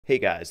Hey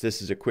guys,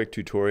 this is a quick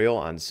tutorial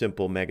on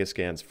simple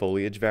Megascans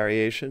foliage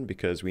variation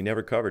because we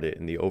never covered it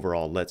in the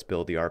overall Let's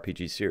Build the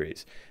RPG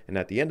series. And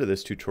at the end of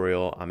this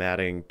tutorial, I'm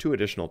adding 2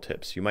 additional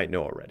tips you might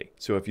know already.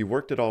 So if you've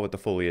worked at all with the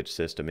foliage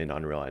system in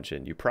Unreal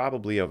Engine, you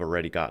probably have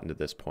already gotten to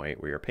this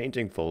point where you're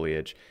painting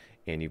foliage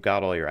and you've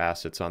got all your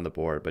assets on the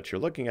board, but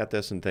you're looking at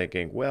this and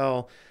thinking,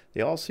 well,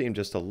 they all seem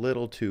just a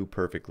little too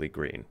perfectly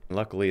green. And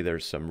luckily,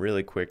 there's some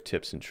really quick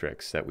tips and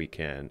tricks that we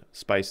can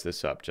spice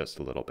this up just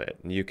a little bit.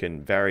 And you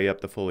can vary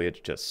up the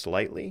foliage just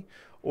slightly,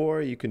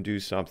 or you can do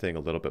something a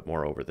little bit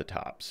more over the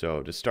top.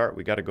 So to start,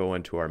 we got to go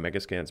into our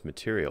Megascans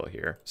material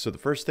here. So the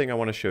first thing I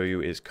want to show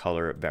you is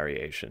color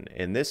variation.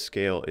 And this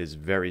scale is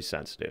very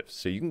sensitive,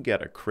 so you can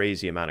get a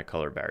crazy amount of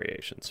color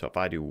variation. So if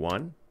I do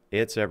 1,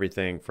 it's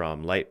everything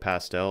from light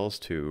pastels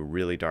to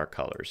really dark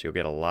colors. You'll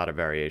get a lot of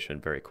variation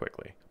very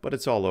quickly, but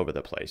it's all over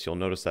the place. You'll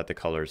notice that the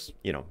colors,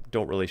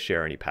 don't really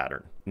share any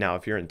pattern. Now,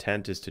 if your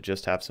intent is to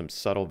just have some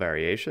subtle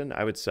variation,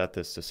 I would set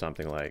this to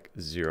something like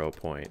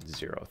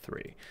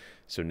 0.03.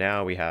 So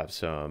now we have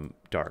some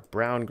dark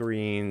brown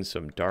green,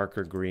 some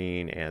darker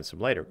green, and some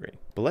lighter green.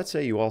 But let's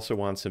say you also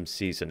want some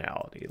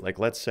seasonality. Like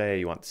let's say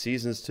you want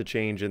seasons to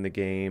change in the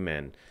game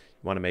and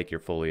you want to make your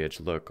foliage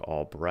look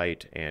all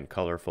bright and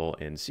colorful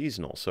and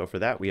seasonal. So for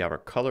that, we have our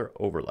color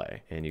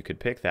overlay, and you could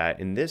pick that,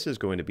 and this is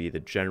going to be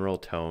the general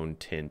tone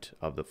tint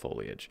of the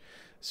foliage.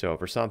 So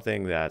for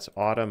something that's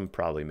autumn,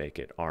 probably make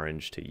it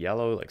orange to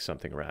yellow, like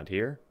something around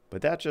here.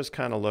 But that just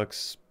kind of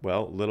looks,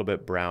 well, a little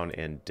bit brown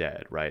and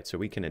dead, right? So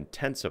we can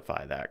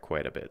intensify that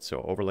quite a bit.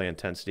 So overlay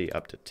intensity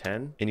up to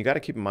 10. And you got to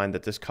keep in mind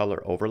that this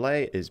color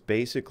overlay is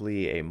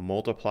basically a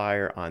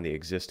multiplier on the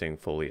existing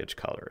foliage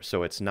color.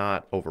 So it's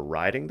not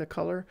overriding the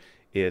color,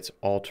 it's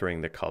altering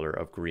the color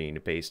of green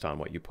based on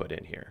what you put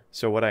in here.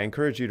 So what I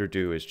encourage you to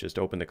do is just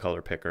open the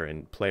color picker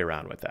and play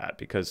around with that.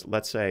 Because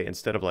let's say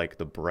instead of like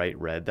the bright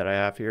red that I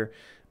have here,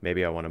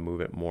 maybe I want to move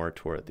it more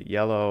toward the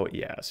yellow.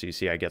 Yeah, so you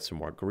see I get some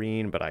more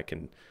green, but I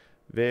can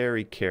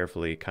very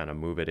carefully kind of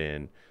move it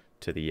in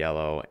to the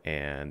yellow,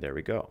 and there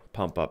we go.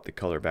 Pump up the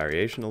color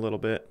variation a little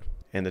bit.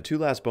 And the 2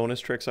 last bonus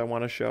tricks I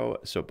want to show,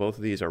 so both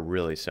of these are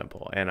really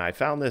simple. And I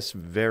found this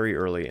very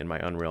early in my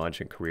Unreal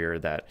Engine career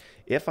that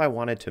if I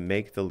wanted to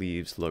make the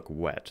leaves look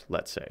wet,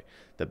 let's say,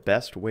 the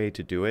best way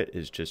to do it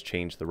is just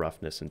change the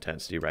roughness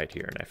intensity right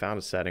here. And I found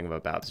a setting of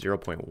about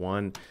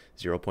 0.1,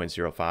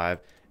 0.05.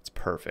 It's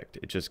perfect.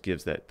 It just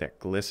gives that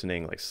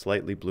glistening, like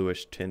slightly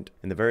bluish tint.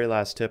 And the very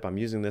last tip, I'm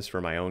using this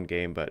for my own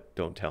game, but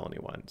don't tell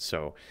anyone.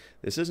 So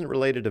this isn't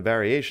related to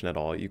variation at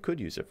all. You could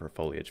use it for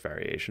foliage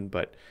variation,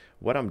 but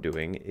what I'm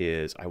doing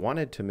is I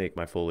wanted to make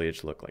my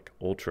foliage look like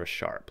ultra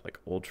sharp, like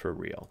ultra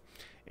real.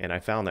 And I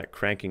found that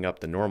cranking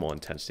up the normal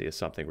intensity is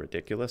something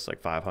ridiculous, like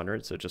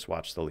 500. So just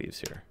watch the leaves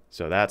here.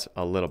 So that's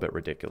a little bit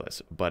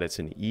ridiculous, but it's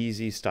an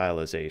easy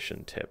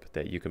stylization tip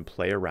that you can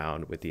play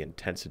around with the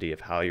intensity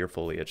of how your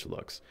foliage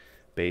looks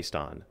based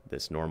on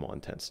this normal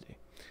intensity.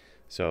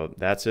 So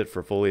that's it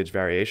for foliage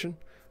variation.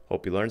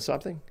 Hope you learned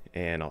something,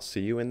 and I'll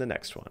see you in the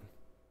next one.